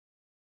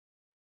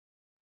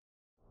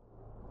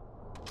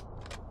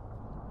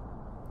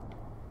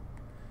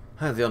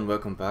Hi there and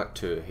welcome back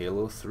to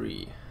Halo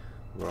 3.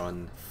 We're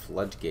on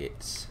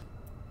Floodgates.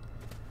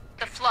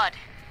 The flood.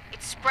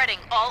 It's spreading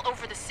all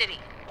over the city.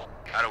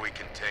 How do we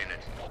contain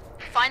it?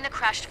 Find the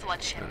crashed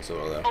flood ship.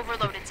 So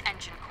Overload its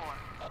engine core.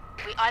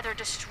 We either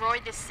destroy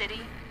this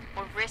city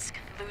or risk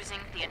losing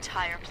the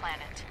entire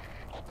planet.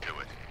 Do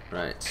it.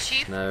 Right,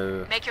 Chief,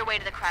 now make your way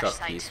to the crash shut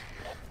site. these.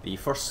 The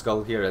first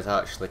skull here is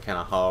actually kind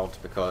of hard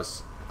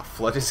because a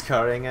flood is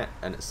carrying it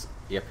and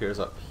he appears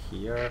up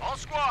here. All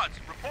squads,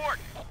 report!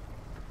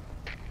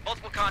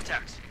 Multiple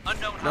contacts.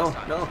 Unknown No,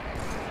 hostiles. no.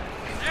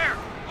 There!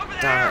 Over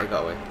there! Ah, he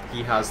got away.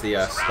 He has the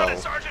Surrounded, skull,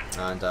 Sergeant!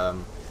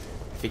 and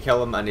if you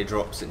kill him and he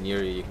drops it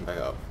near you, you can pick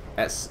it up.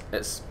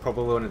 It's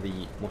probably one of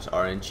the most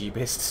RNG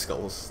based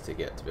skulls to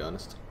get, to be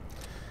honest.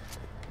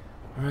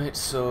 Right,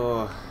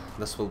 so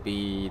this will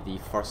be the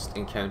first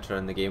encounter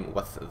in the game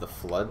with the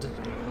flood.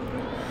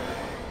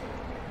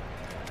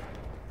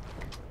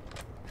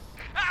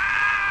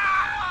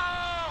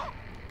 Ow!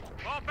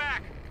 Fall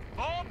back!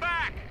 Fall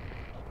back!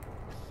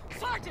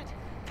 Sergeant,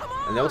 come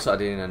on! And they also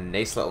added in a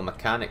nice little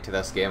mechanic to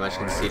this game, as you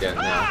can see down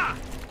there.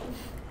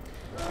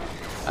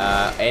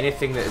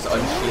 Anything that is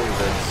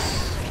unshielded,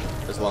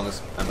 as long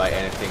as, and by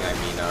anything I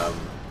mean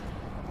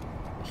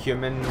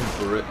human,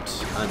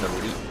 brute, and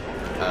elite,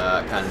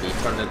 can be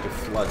turned into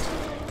flood.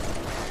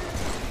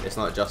 It's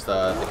not just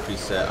the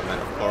preset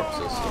amount of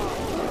corpses.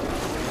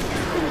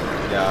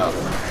 Yeah.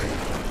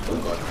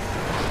 Oh god.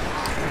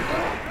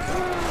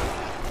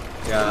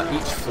 Yeah,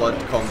 each flood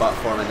combat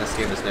form in this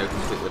game is now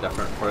completely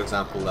different. For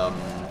example, the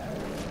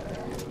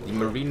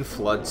marine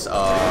floods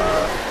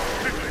are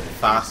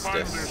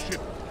fastest.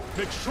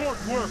 The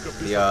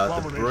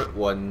brute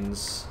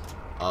ones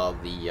are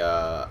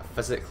the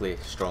physically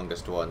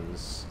strongest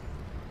ones,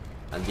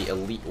 and the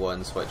elite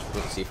ones, which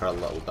we'll see for a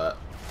little bit,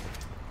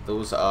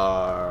 those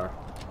are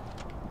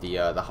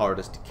the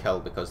hardest to kill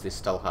because they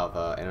still have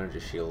energy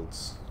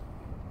shields.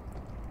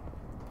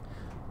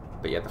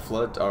 But yeah, the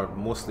flood are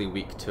mostly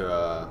weak to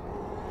a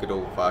good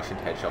old-fashioned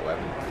headshot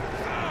weapon.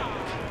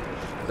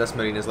 This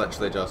marine is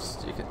literally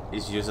just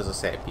he's used as a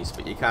set piece,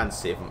 but you can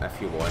save him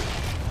if you want.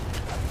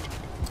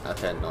 I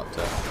tend not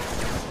to.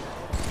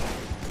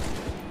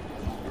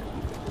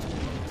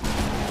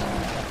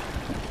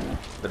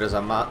 There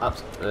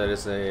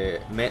is a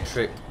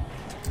metric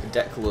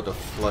dickload of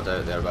flood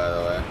out there, by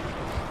the way.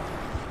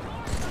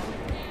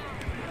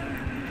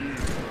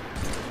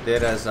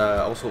 There is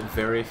also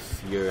very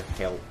few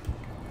help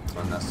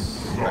on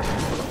this mission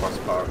for the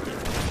first part.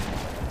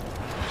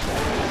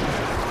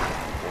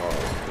 Whoa.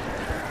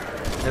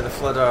 Yeah, the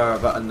flood are a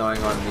bit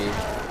annoying on the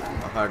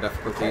higher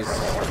difficulties,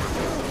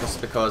 just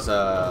because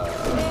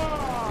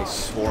they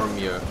swarm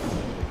you.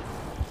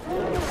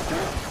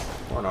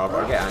 Oh no,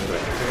 but get angry.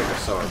 Take out your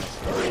sword.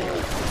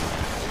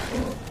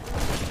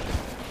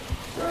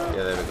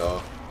 Yeah, there we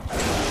go.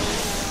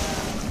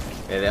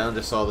 Yeah, the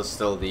energy sword is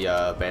still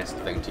the best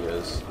thing to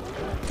use.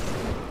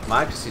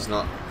 My accuracy's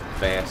not the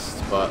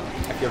best, but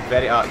if you're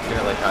very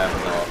accurate like I am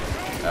not,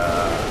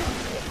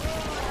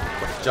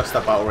 with just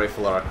a battle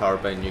rifle or a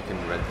carbine you can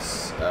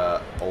rinse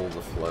all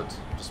the flood.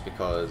 Just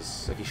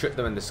because if you shoot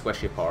them in the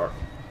squishy part,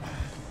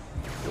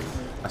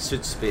 a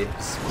specific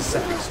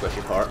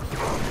squishy part,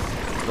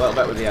 a little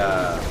bit with the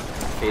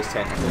phase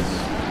tentacles,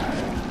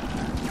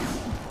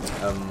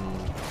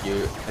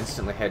 you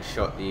instantly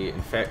headshot the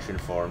infection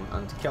form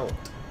and kill it.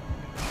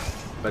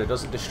 But it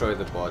doesn't destroy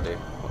the body,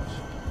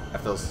 which,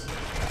 if there's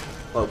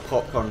little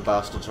popcorn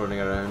bastards running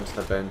around,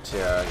 they're bound to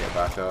get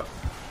back up.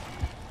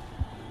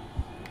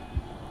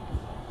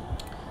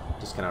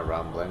 Just kind of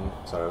rambling,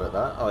 sorry about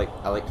that.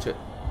 I like to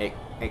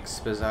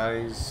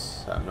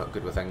exposize. I'm not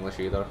good with English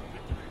either.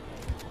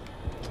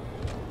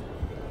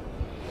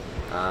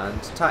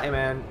 And tatty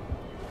man.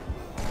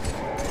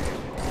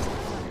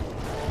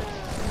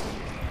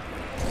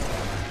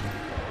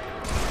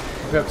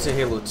 Compared to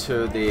Halo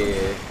 2,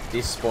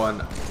 they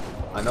spawn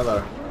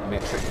another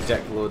metric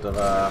dickload of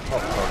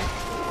popcorn.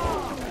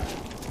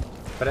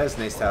 But it is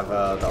nice to have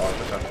the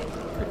Arbiter,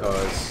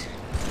 because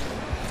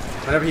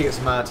whenever he gets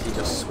mad, he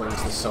just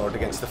swings the sword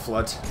against the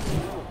flood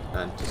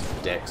and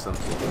just decks them.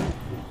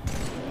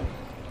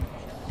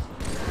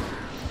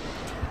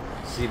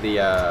 See me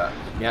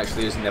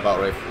actually using the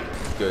battle rifle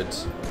good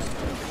to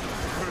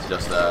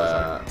just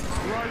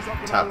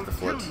tap the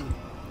flood.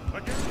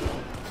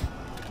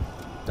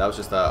 That was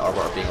just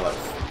Arbiter being like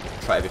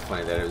try to be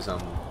funny there. It was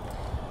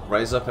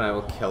rise up and I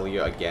will kill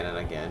you again and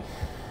again.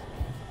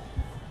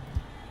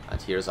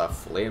 And here's a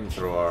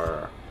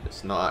flamethrower.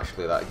 It's not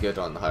actually that good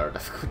on the higher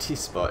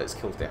difficulties, but it's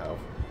cool to have.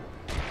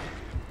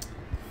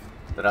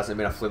 There hasn't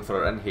been a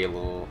flamethrower in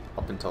Halo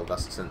up until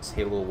this since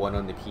Halo 1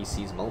 on the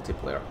PC's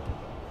multiplayer.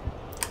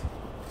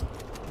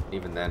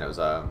 Even then it was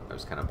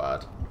kind of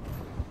bad.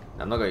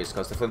 I'm not going to use it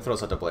because the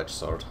flamethrower's a double-edged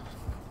sword.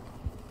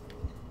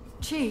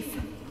 Chief,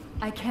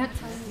 I can't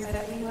tell you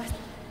that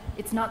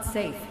it's not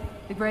safe.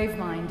 The grave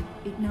mind,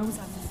 it knows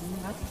I'm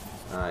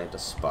I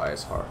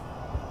despise her.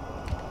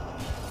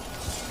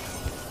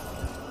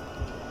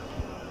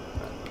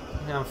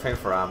 Yeah, I'm fine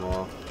for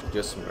ammo.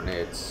 Just some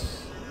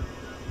grenades.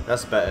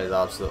 This bit is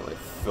absolutely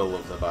full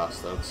of the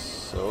bastards,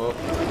 so...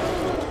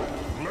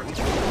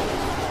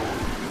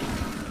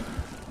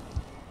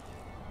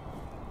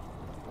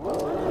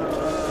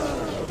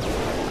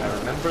 I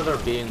remember there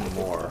being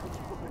more.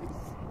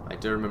 I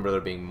do remember there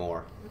being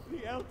more.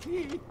 The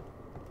LT,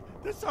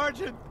 the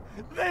sergeant,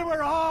 they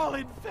were all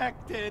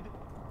infected.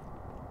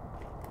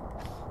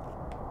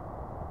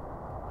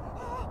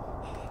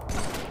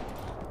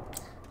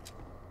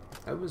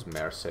 It was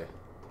Mercy.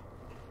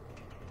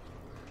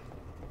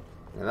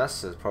 Now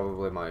this is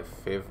probably my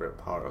favourite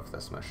part of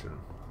this mission.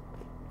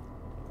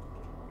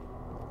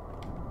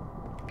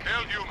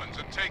 Hail humans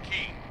and take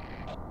heed.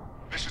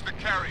 This is the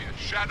carrier,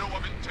 Shadow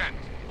of Intent.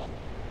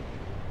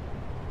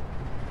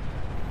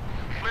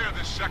 Clear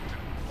this sector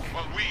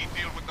while we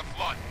deal with the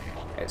flood.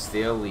 It's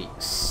the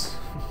elites.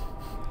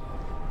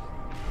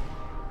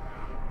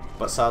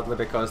 But sadly,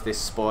 because they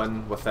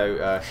spawn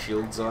without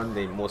shields on,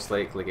 they most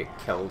likely get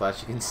killed,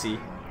 as you can see.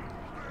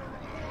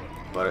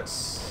 But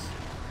it's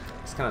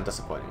kind of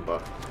disappointing.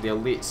 But the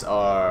elites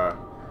are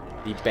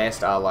the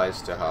best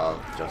allies to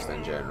have, just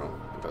in general,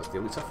 because the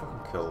elites are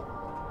fucking cool.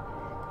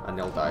 And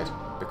they'll die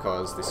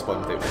because they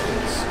spawn without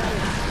shields.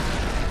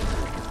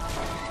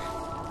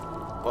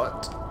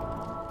 But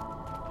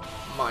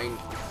mine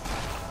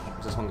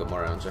just one got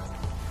more energy.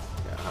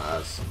 Yeah, it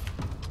has.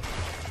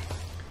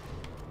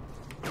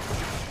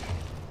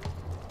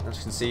 As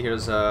you can see,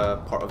 here's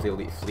a part of the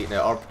elite fleet.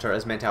 Now, Arbiter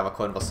is meant to have a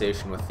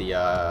conversation with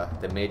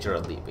the major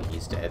elite, but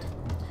he's dead.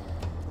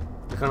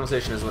 The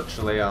conversation is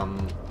literally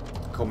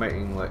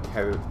commenting like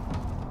how,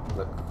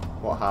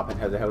 what happened,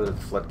 how the hell did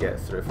the flood get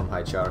through from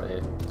High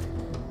Charity,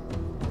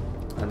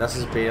 and this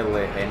is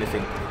barely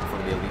anything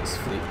from the elite's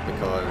fleet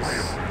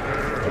because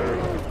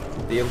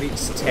the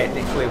elites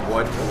technically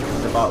won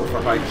the battle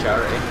for High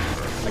Charity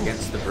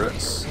against the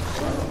brutes,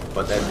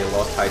 but then they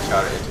lost High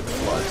Charity to the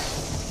flood.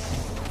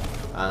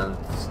 And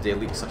the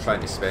elites are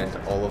trying to spend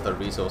all of their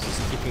resources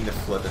keeping the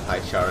flood in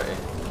High Charity.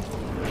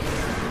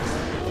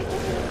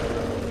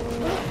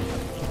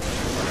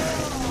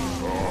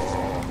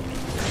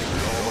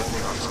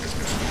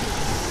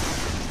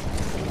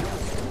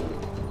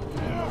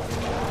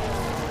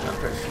 I'm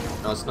pretty sure.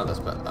 No, it's not this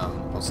bit.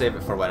 I'll save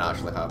it for when it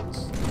actually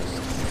happens.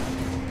 Just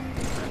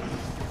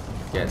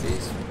get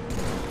these.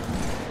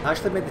 I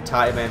actually made the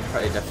tie men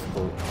pretty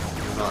difficult.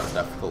 Not as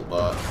difficult,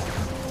 but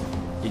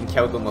you can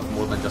kill them with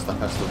more than just a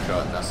pistol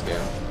shot in this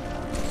game.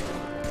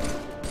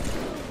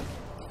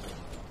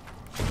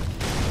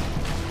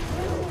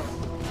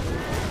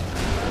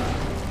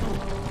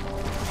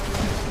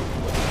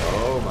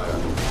 Oh my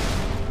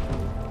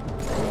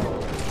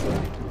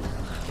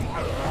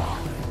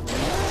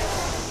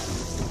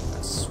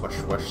god.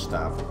 Swish swish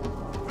stab.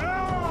 I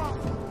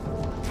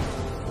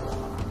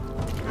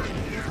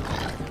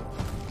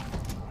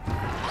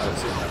don't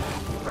see him.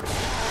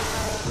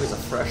 He's a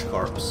fresh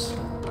corpse.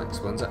 That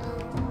explains it.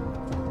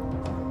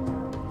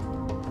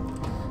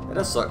 It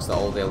just sucks that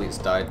all the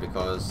elites died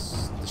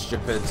because the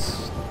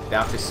stupids, they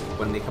have to,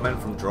 when they come in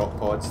from drop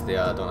pods, they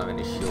don't have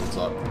any shields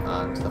up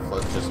and the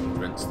flood just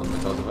rinsed them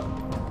because of it.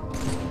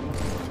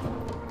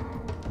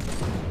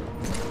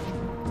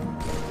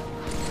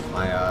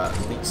 My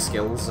elite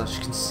skills, as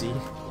you can see.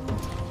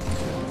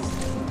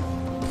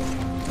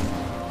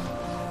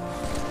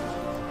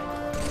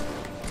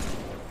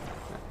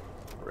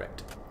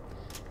 Right.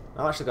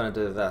 I'm actually going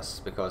to do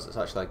this because it's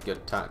actually a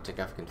good tactic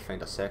if I can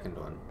find a second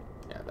one.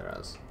 Yeah, there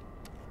is.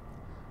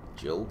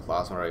 Dual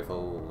plasma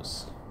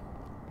rifles.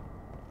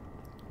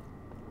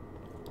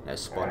 Now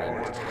spawning.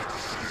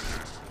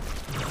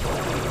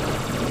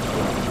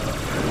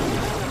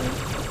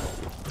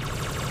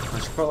 I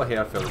should probably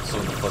hear if some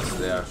of the floods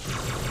there.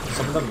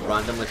 Some of them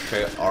randomly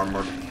shout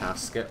armoured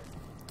casket.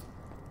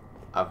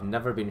 I've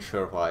never been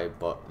sure why,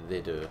 but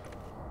they do.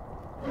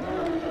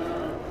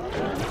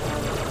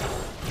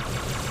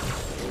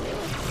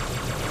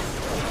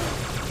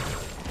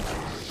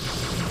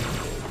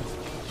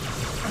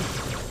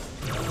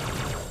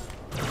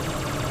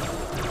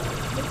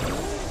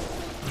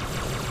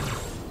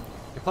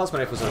 Plasma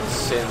rifles are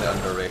insanely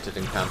underrated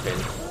in campaign.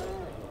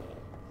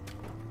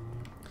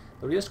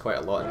 They're used quite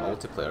a lot in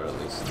multiplayer at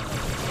least.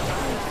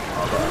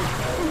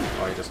 Oh,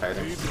 are you just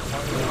hiding?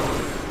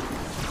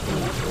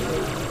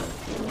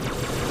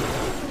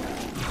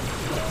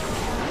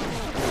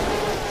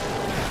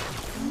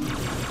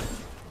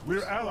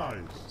 We're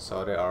allies.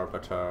 Sorry,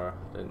 Arbiter.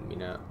 Didn't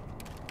mean it.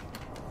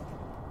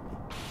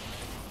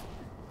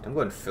 I'm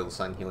going full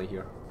Sang Healy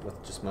here with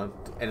just my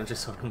energy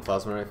sword and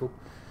plasma rifle.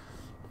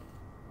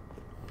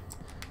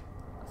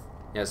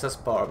 Yeah, it's this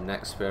part up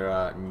next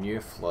where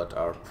new flood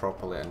are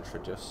properly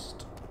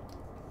introduced.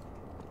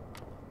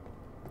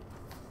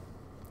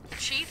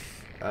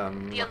 Chief, the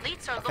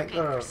elites are I think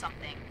looking for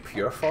something.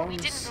 Pure forms? We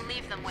didn't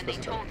believe them when they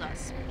told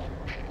us.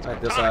 Right,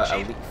 there's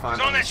elite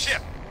phantoms. on that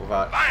ship. We've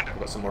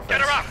got some more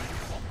friends. Get her up.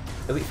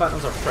 Elite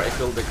phantoms are pretty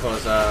cool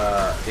because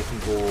they can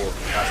go.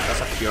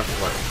 That's a pure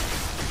flood.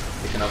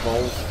 They can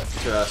evolve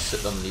to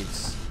suit their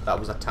needs. That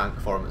was a tank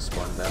form that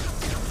spawned there.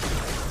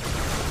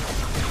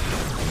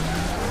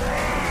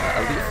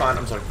 Elite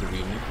phantoms are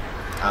green,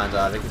 and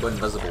they can go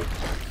invisible.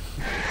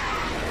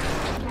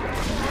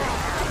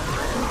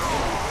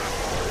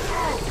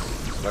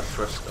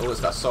 First. Oh, it's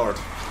got a sword.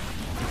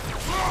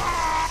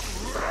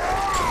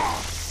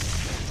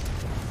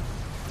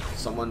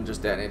 Someone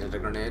just detonated a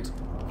grenade.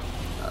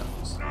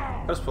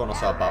 First one I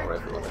saw a battle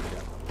rifle over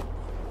here.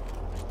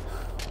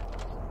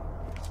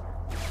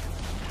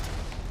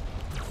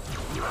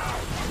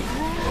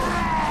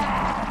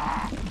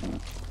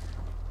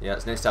 Yeah,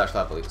 it's nice to actually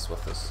have elites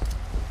with us.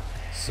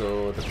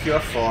 So the pure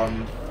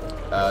form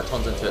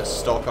turns into its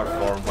stalker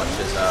form, which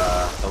is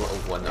the little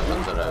one that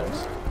runs around.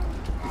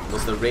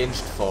 There's the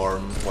ranged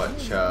form,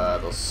 which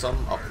there's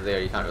some up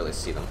there, you can't really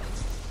see them.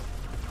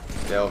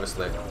 They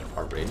obviously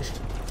are ranged.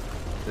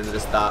 Then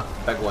there's that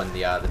big one,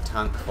 the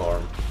tank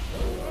form.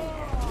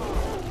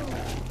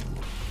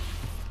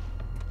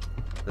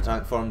 The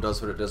tank form does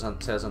what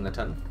it says on the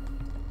tin.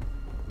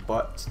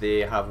 But they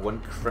have one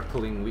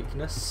crippling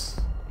weakness.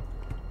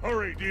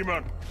 Hurry,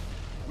 demon!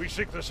 We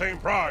seek the same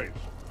prize,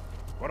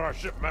 but our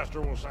shipmaster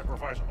will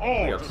sacrifice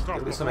all to stop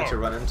at least the I make flood.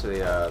 you run into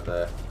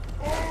the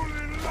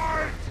Holy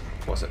light!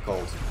 what's it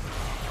called?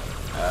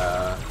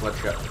 Flood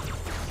ship.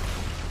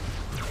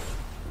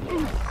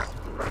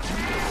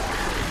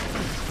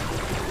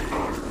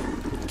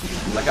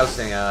 Like I was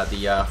saying,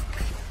 the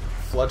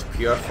flood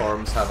pure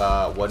forms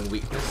have one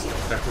weakness, a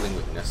crippling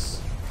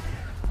weakness.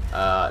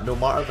 No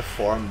matter the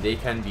form, they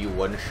can be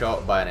one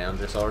shot by an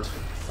energy sword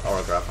or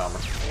a grab hammer,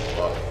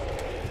 but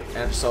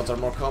energy swords are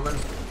more common.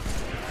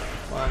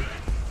 One.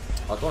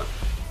 Oh, don't.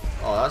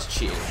 Oh, that's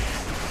cheating.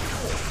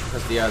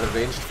 Because the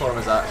ranged form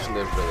is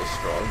actually really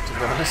strong, to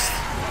be honest.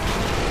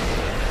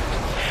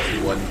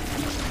 One.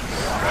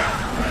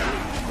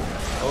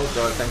 Oh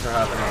god, things are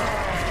happening.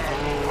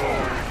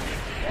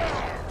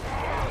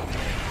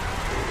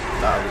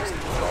 That at least is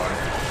gone.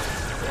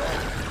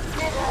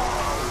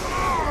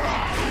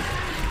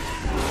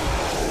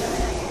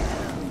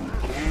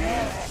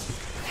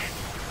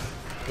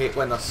 Hate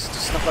when there's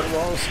stuff on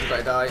walls. We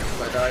gotta die. We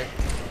gotta die.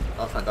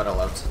 Oh, thank god I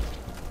lived.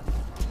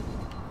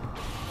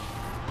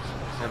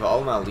 Yeah, but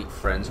all my elite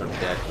friends are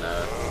dead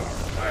now.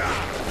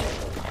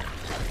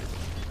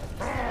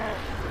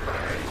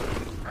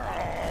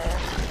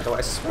 I don't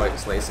want to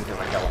slice in case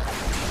I kill him.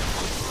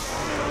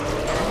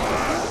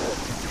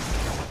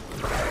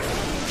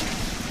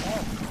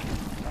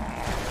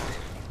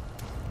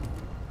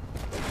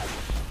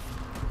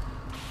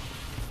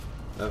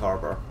 The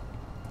harbour.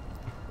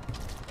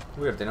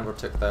 Weird, they never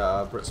took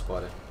the Brit's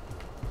body.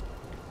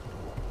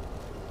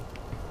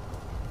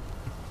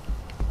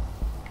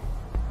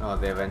 Oh,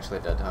 they eventually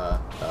did die.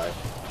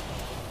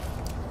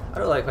 I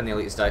don't like when the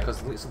elites die because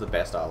the elites are the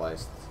best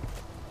allies.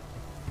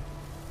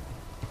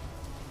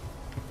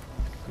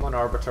 Come on,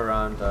 Arbiter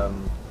and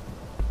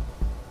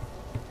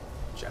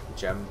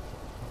Gem.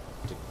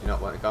 Do you not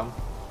want to come?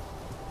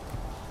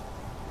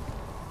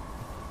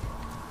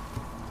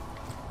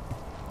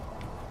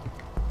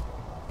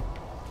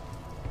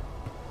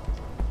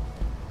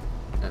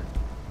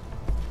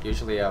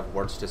 Usually I have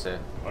words to say.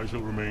 I shall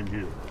remain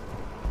here.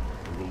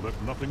 We will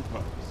let nothing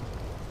pass.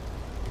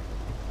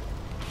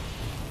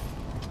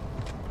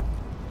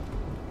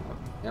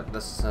 Yep,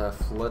 this is a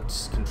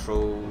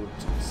flood-controlled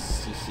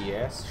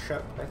CCS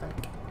ship, I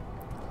think.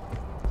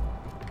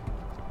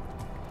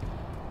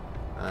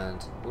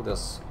 And, oh,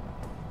 there's...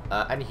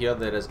 in here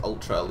there is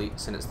Ultra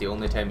Elites, and it's the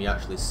only time you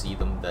actually see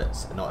them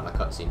that's not in a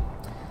cutscene.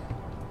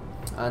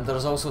 And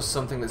there's also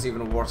something that's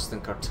even worse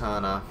than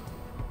Cortana.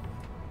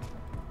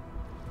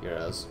 Here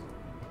it is.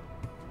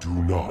 Do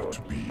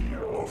not be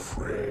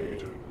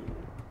afraid.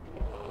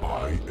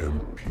 I am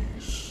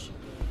peace.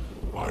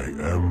 I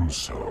am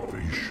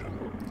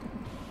salvation.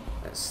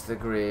 It's the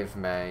Grave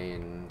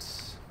Mind.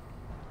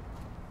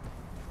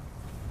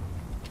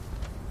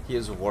 He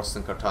is worse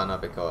than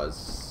Cortana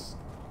because,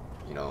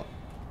 you know,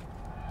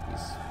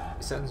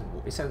 he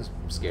sounds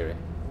scary,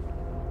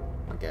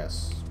 I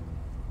guess.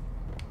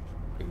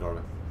 Ignore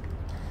me.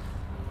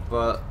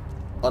 But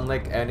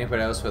unlike anywhere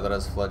else where there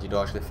is flood, you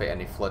don't actually fight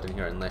any flood in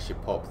here unless you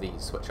pop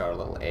these, which are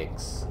little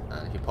eggs.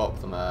 And if you pop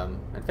them,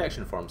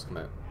 infection forms come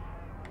out.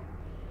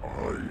 I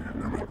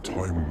am a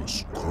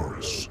timeless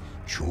chorus.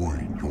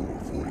 Join your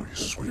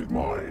voice with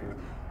mine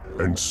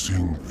and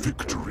sing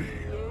victory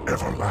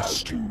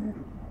everlasting.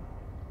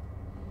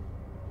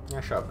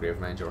 Yeah, shut up,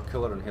 Gravemind, you're a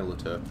killer in Halo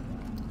 2.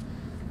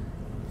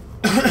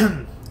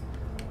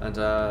 And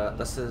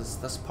this is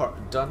this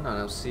part done, and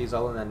I'll see you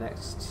all in the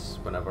next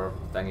whenever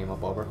thingy my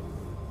bobber.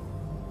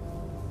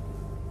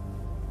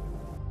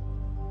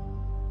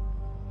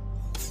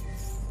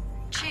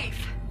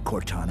 Chief.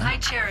 Cortana? High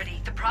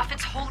Charity, the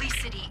Prophet's holy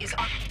city is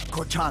on...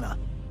 Cortana.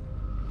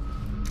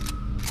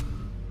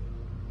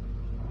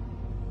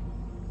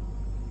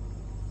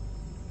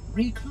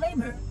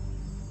 Reclaimer.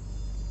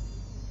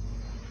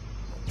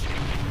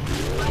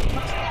 I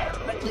must act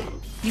quickly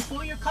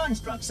before your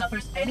construct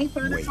suffers any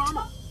further Wait.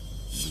 trauma.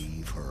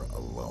 Leave her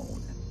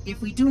alone. If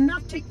we do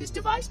not take this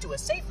device to a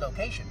safe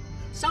location,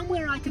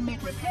 somewhere I can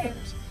make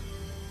repairs.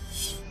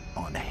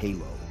 On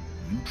Halo,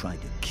 you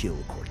tried to kill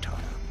Cortana.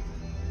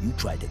 You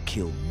tried to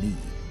kill me.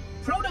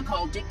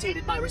 Protocol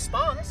dictated my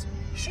response.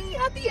 She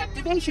had the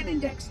activation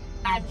index,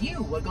 and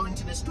you were going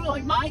to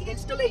destroy my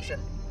installation.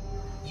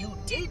 You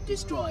did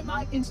destroy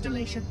my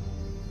installation.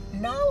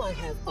 Now I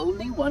have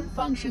only one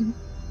function,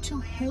 to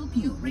help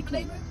you,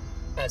 Reclaimer,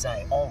 as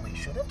I always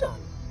should have done.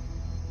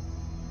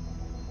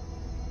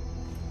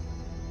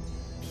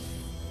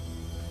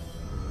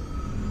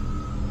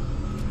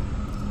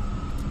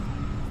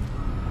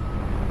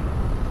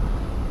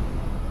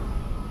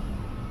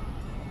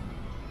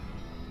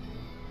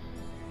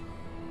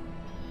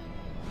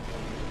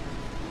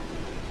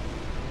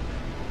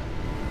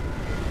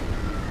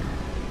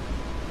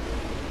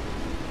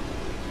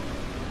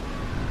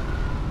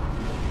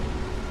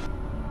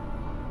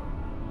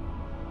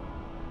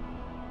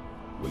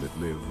 Will it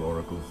live,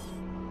 Oracle?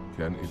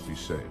 Can it be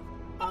saved?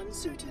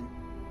 Uncertain.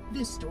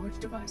 This storage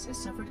device has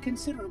suffered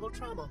considerable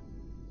trauma.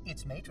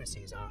 Its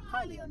matrices are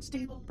highly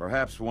unstable.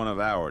 Perhaps one of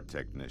our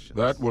technicians.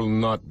 That will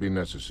not be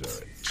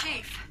necessary.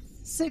 Chief.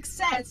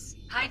 Success!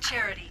 High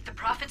Charity, the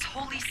Prophet's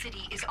holy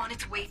city is on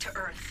its way to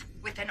Earth,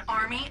 with an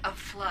army of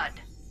Flood.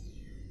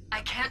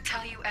 I can't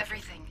tell you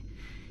everything.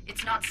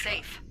 It's not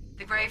safe.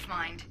 The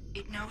Gravemind,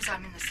 it knows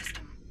I'm in the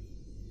system.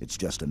 It's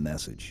just a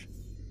message.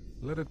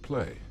 Let it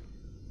play.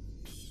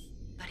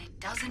 But it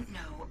doesn't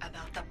know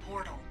about the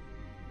portal,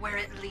 where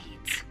it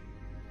leads.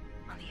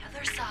 On the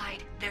other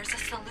side, there's a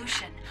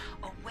solution,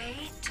 a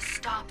way to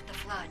stop the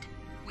Flood,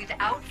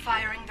 without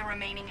firing the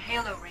remaining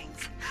Halo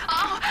rings.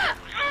 Oh!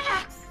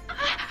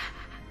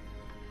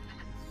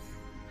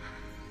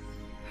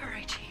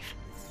 Hurry, Chief.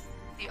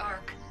 The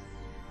Ark.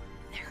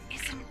 There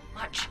isn't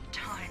much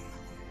time.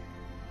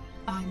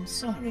 I'm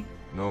sorry.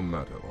 No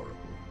matter, Oracle.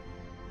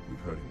 We've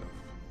heard enough.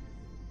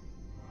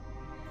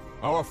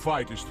 Our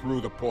fight is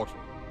through the portal.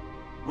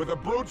 With the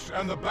brutes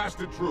and the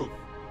bastard truth.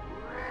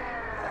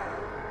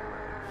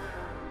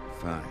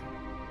 Fine.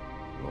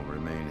 We'll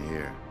remain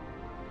here.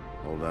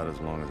 Hold out as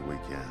long as we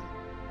can.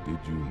 Did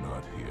you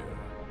not hear?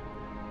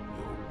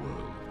 Your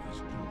world is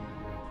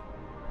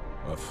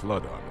doomed. A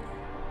Flood army.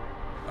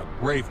 A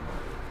Gravemind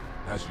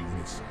has you in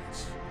its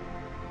sights.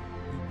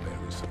 You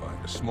barely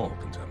survived a small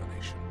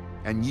contamination.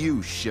 And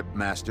you,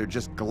 shipmaster,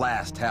 just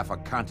glassed half a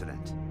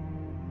continent.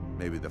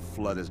 Maybe the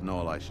Flood isn't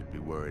all I should be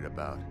worried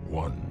about.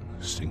 One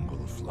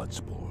single Flood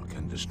spore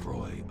can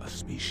destroy a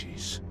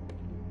species.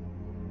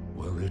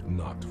 Were it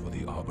not for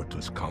the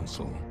Arbiter's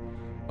Council,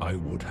 I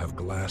would have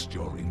glassed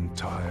your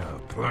entire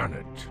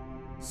planet.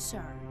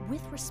 Sir,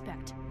 with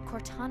respect,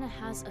 Cortana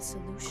has a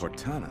solution.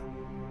 Cortana?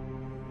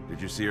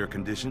 Did you see her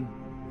condition?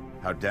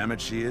 How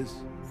damaged she is?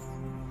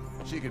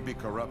 She could be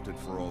corrupted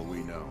for all we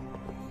know.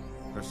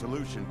 Her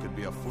solution could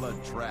be a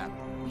Flood trap.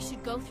 We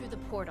should go through the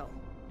portal.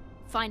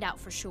 Find out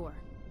for sure.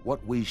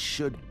 What we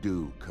should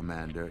do,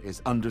 Commander,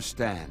 is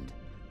understand,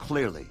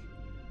 clearly,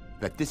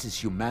 that this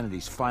is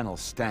humanity's final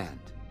stand.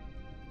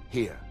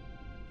 Here,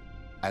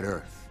 at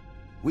Earth.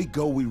 We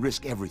go, we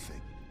risk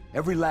everything.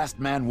 Every last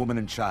man, woman,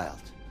 and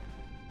child.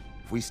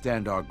 If we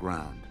stand our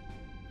ground,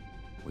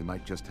 we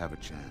might just have a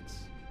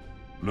chance.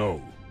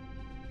 No.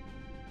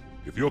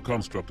 If your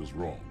construct is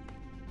wrong,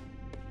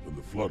 then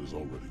the Flood is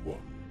already won.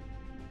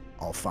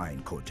 I'll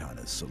find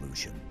Cortana's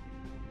solution.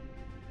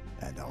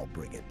 And I'll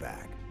bring it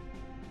back.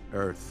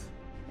 Earth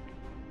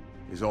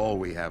is all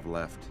we have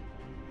left.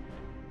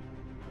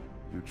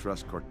 You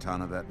trust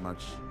Cortana that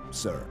much?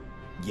 Sir.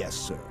 Yes,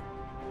 sir.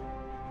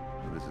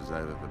 This is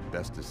either the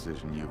best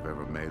decision you've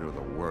ever made or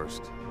the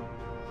worst.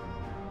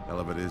 Hell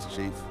of it is,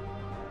 Chief.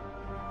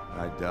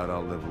 I doubt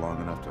I'll live long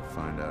enough to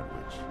find out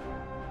which.